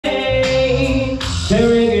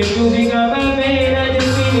music on my vein, I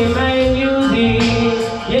just feel in my music.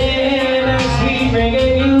 Yeah, that sweet reggae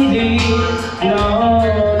music. No,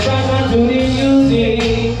 back onto the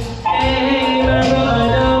music. Hey, my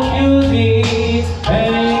brother, music.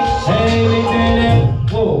 Hey, we tell them,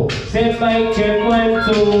 whoa, say my check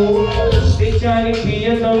 1, 2. They try to be a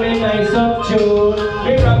something nice up tune.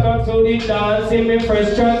 We rock up to the dance in my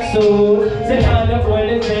first track soon. Say all the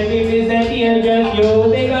boys say me visit the angels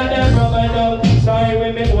you. They got that rubber dub. Sorry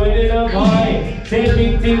when me hold it up high. Say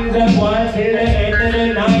big things at once till the end of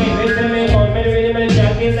the night. Listen me come me with my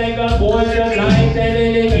jacket like a boy just like. Tell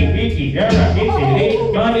it keep the rocket city.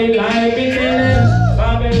 Money life is in it.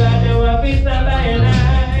 Babylon the world is not by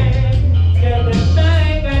night. Just the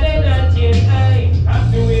night and the night change I have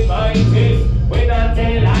to invite it. When I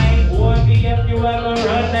tell I O.B.F you are gonna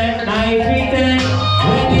run that night with it.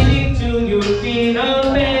 When it into you feel no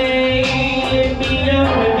pain. Me up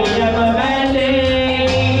when me have a bad day.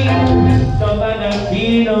 Somebody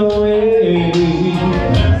feel no way.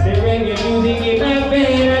 Say reggae music in my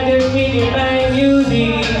vein, I just feel in my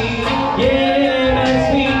music. Yeah, that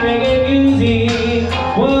sweet reggae music.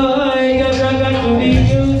 Boy, just rock out to the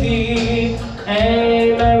music.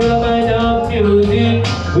 Hey, my rubber dub music.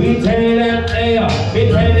 We tell them, hey, we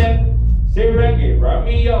tell them, say reggae, rock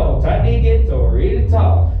me out, try to get to real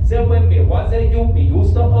talk. Say when me was a youth, me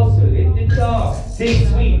used to hustle in the dark. Say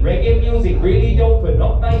sweet reggae music really open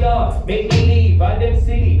up my yard. Make me leave all them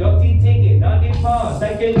silly, dirty thinking on the past.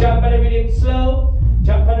 I can jump on the rhythm slow,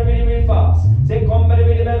 jump on the rhythm real fast. Say come by the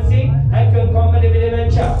rhythm and sing, I can come by the rhythm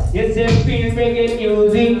and chat. Yes, say feel reggae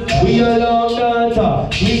music, we along the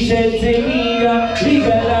top. We said say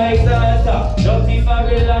legalize that. Dirty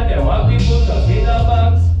Babylon, they want people to in a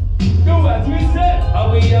box. Do what we said,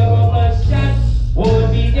 and we have a much chat.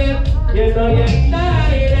 O.B.F, you know you're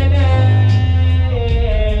night and day.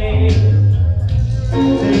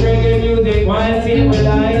 Say reggae music once in my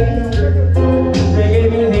life. Reggae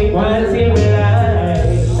music once in my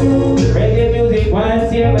life. Reggae music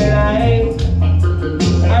once in my life.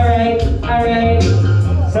 Alright, alright.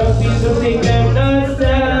 Some people think them not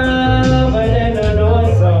so, but they don't know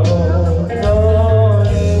so. No,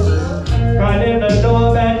 cause they don't know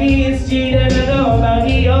about the history, they don't know about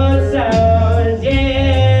the old sounds,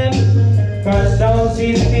 yeah. Cause sound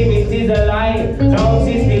system, it is a lie. Sound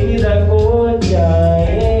system is a good guy,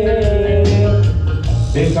 yeah.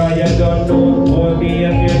 Because you don't know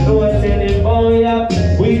O.B.F, you know say the boy up.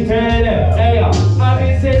 We tell them, hey, I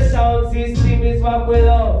say sound system is what we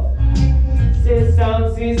love. Say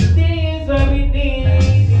sound system is what we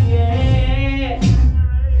need, yeah.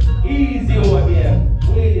 Easy O.B.F.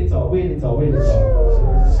 Wait it up, wait it up, wait it up.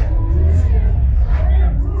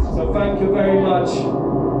 So thank you very much,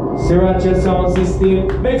 Sriracha Sound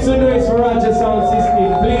System. Make some noise for Sriracha Sound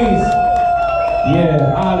System, please.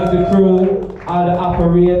 Yeah, all of the crew, all the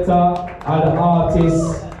operator, all the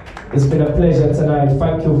artists. It's been a pleasure tonight.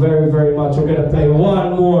 Thank you very, very much. We're gonna play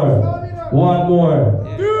one more. One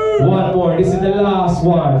more. This is the last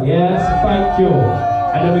one, yes? Thank you.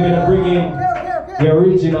 And then we're gonna bring in the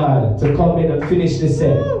original to come in and finish the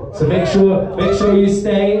set. So make sure you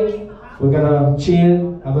stay. We're gonna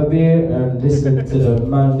chill, have a beer, and listen to the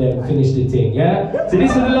man then finish the thing, yeah? So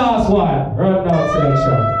this is the last one. Right now,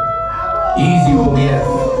 selection. Easy O.B.F.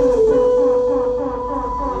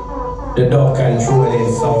 The dog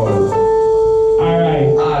controlling sound. Alright.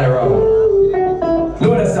 All around. No,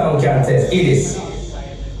 the sound can test. It is.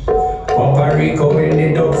 Papa Rico in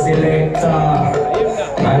the dog selector.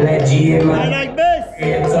 I like GM. I like bass.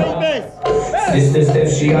 Sister Steph,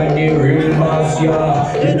 she had the real boss,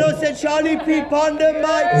 yeah. You know, say Charlie Peep on the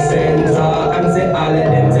mic. Center, and say all of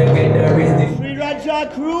them together is the Sriracha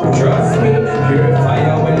crew. trust me,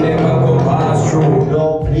 purifier when them a go pass through.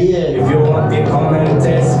 Don't play it. If you want to come and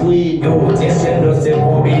test me, you test you know say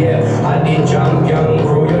O.B.F. I the champion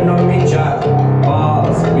crew, you know me chat.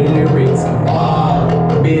 Bars, me lyrics,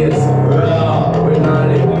 bass, we not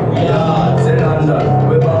live, say London,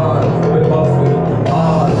 we born, we buff,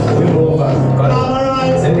 we move on.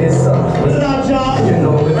 Say this, you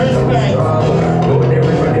know we strong, know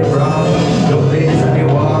everybody proud, no place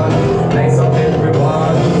anyone, nice of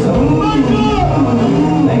everyone. So,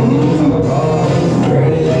 like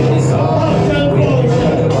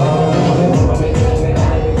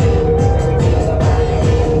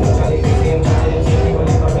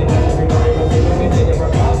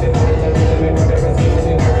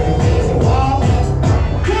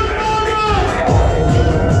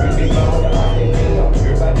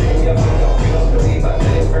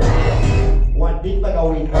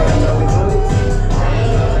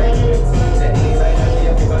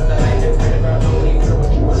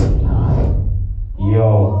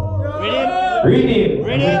Reading.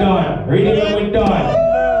 We're done. Reading and we're done.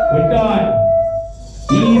 We're done.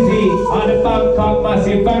 Easy on the Bangkok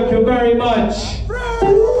Massive. Thank you very much.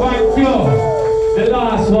 Thank you. The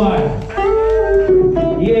last one.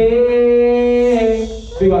 Yeah.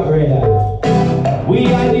 Big up, Red. We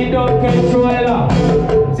are the dog controller.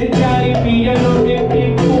 Sit down, be a little bit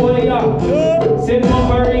big boy. Sit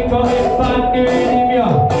over Rico and Fan the rhythm,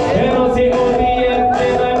 yeah. They don't say O.B.F,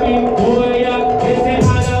 then I big boy, yeah. They say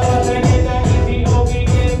Hannah, but I get that easy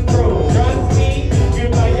O.B.F through. Trust me, you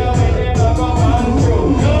buy your way, they never come on through.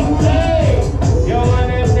 Don't play. You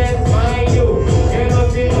wanna test my you. You don't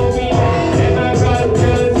say O.B.F, then I got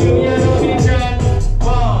tells you, you know me trend.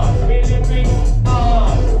 Boss, really quick,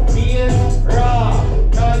 me and raw,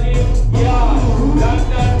 nothing, yeah. That's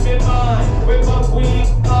me man, we fuck weak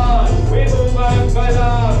on, we move and go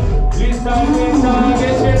down. Listen,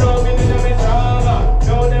 guess you know me, me stronger.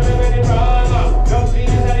 Know them everybody stronger. Don't please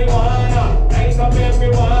anyone. Nice up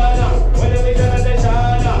everyone. When we done the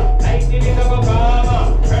shana, like the little Obama,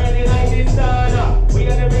 early like the sun. We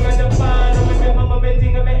are the bring of the fan. We be mama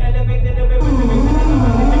betting a bit elevated a bit with the big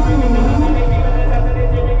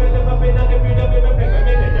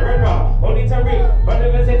only to read, but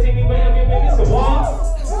never said to me when you baby so what?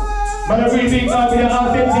 Man, I really think I'll be the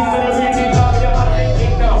authentic, man, I really think I'll be the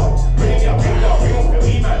authentic now. Bring it up, we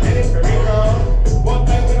man, let it bring it down. What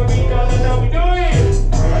time we gonna be done and now we do it.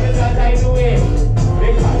 What is that I do it?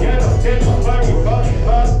 They can't get up, take Papa Rico in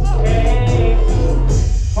first, hey.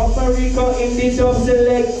 Papa Rico in the dub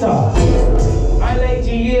selector. I like G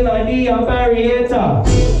in on the variator.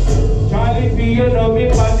 Charlie P, you know me,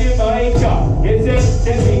 party my job. You say,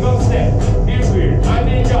 me go step, be weird, I'm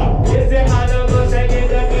in job. You say, I don't go second,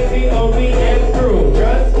 that is the O.B.F through.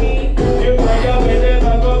 Trust me, you bring up and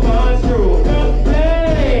never go pass through. Don't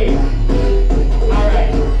play.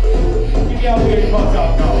 Alright, give me a weird buzz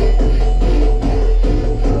up now.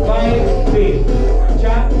 5, 3,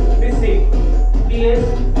 chat, listen, PS,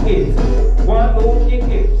 hit. One move, you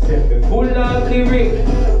keep, step, full of lyric.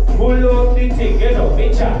 Pull up the thing, you know, me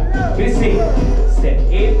chat, me sing. Step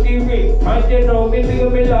in the ring, man, you know me bigger,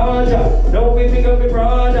 me larger. Know me bigger, me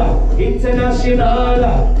broader.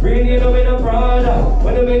 International, really, you know me no brother.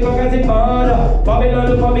 When you make a crazy father,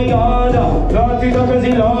 Babylon for me order. Lord, you know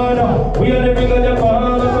crazy Lord. We are the bigger the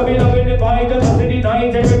father, so we love in the fight, just to the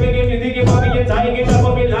night. Everybody give me thinking about me, you time, give up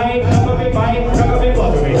on me life. Not gonna be fight, not gonna be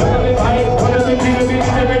bother me, not gonna be fight. What does it mean to be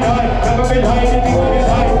every night? Not gonna be high, the thing on his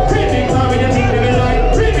high. Pretty time, you think to be light.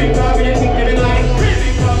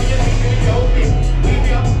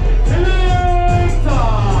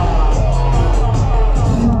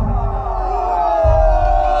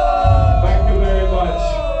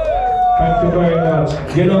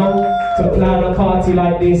 You know, to plan a party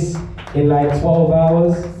like this in like 12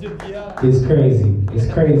 hours is crazy. It's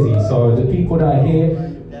crazy. So the people that are here,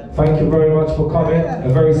 thank you very much for coming. A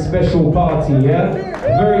very special party, yeah?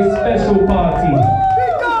 A very special party.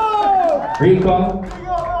 Rico,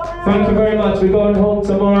 thank you very much. We're going home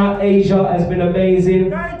tomorrow. Asia has been amazing.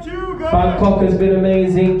 Bangkok has been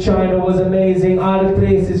amazing. China was amazing. All the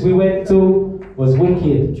places we went to was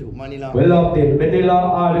wicked. We loved it. Manila,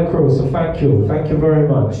 all the crew. So thank you. Thank you very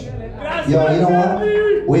much. Yo, you know what?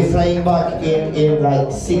 We're flying back in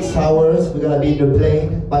like 6 hours. We're gonna be in the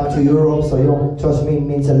plane back to Europe. So yo, trust me, it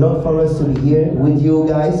means a lot for us to be here with you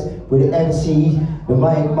guys, with the MC, the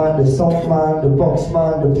mic man, the sound man, the box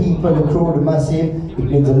man, the people, the crew, the massive. It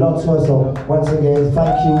means a lot to us. So once again,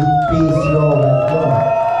 thank you, peace, love, and love.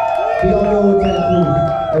 Big up your hotel crew.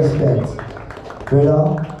 Respect. Brother.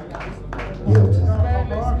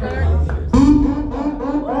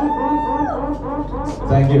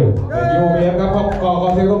 Thank you. Thank you, O.B.F ครับขอ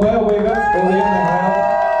เสียงปรบมือ O.B.F ครับ O.B.F นะครับ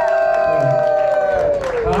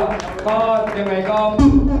ก็ยังไงก็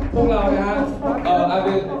พวกเรานะฮะI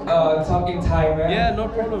will talk in Thai ไหม Yeah, no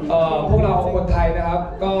problem. พวกเราคนไทยนะครับ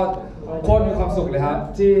ก็โคตรมีความสุขเลยครับ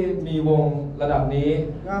ที่มีวงระดับนี้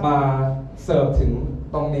มาเสิร์ฟถึง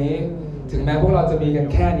ตรงนี้ถึงแม้พวกเราจะมีกัน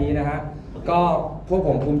แค่นี้นะฮะก็พวกผ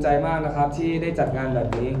มภูมิใจมากนะครับที่ได้จัดงานแบบ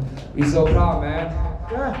นี้ We so proud man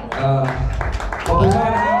ขอบคุณมาก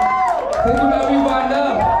นะครับขอบคุณeveryone นะ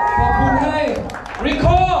ขอบคุณให้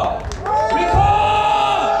Rico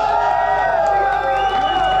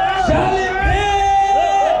Charlie P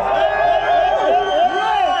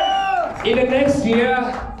In the next year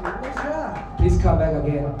please come back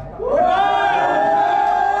again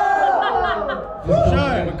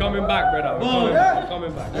We're coming back, brother. We're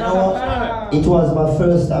coming back. You know what? It was my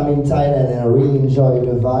first time in Thailand and I really enjoyed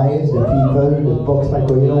the vibes, the people, the box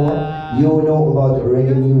michael. You know what? You know about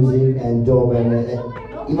reggae music and dub and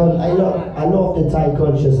even I love the Thai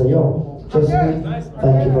culture. So yo, Just me.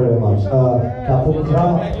 Thank you very much. ขอบคุณครั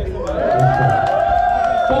บ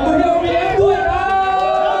ผมมือที่ O.B.F ด้วยครับ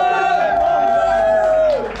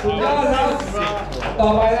สุดยอดครับต่อ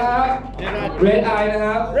ไปนะครับ Red Eye นะค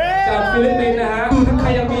รับจากฟิลิปปินส์นะฮะใคร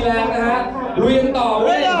ยังมีแรงนะฮะลุยกันต่อเล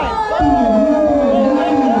ย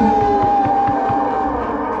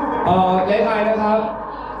Red Eye นะครับ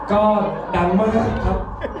ก็ดังมากครับ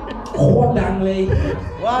โคตรดังเลย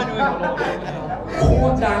โค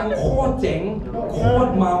ตรดังโคตรเจ๋งโคต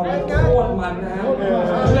รเมาโคตรมันนะฮะ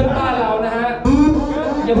เพื่อนบ้านเรานะฮะ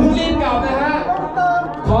อย่าเพิ่งรีบกลับนะฮะ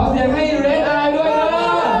ขอเสียงให้ Red Eye ด้วยนะ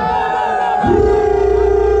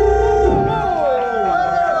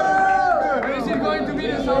This is going to be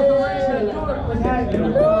the South American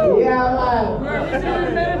tour. Yeah, man.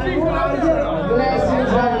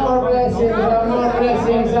 Blessings and more blessings and more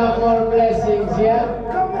blessings and more blessings, yeah?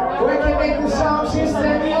 We can make the sound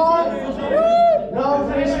system on. No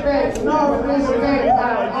respect and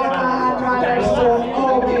honor and manners to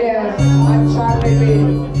O.B.F and Charlie B.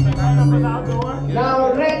 Now,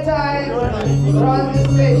 Red Eye, run the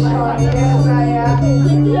station, yes I am.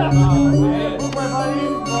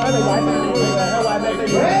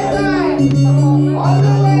 Red Eye, on the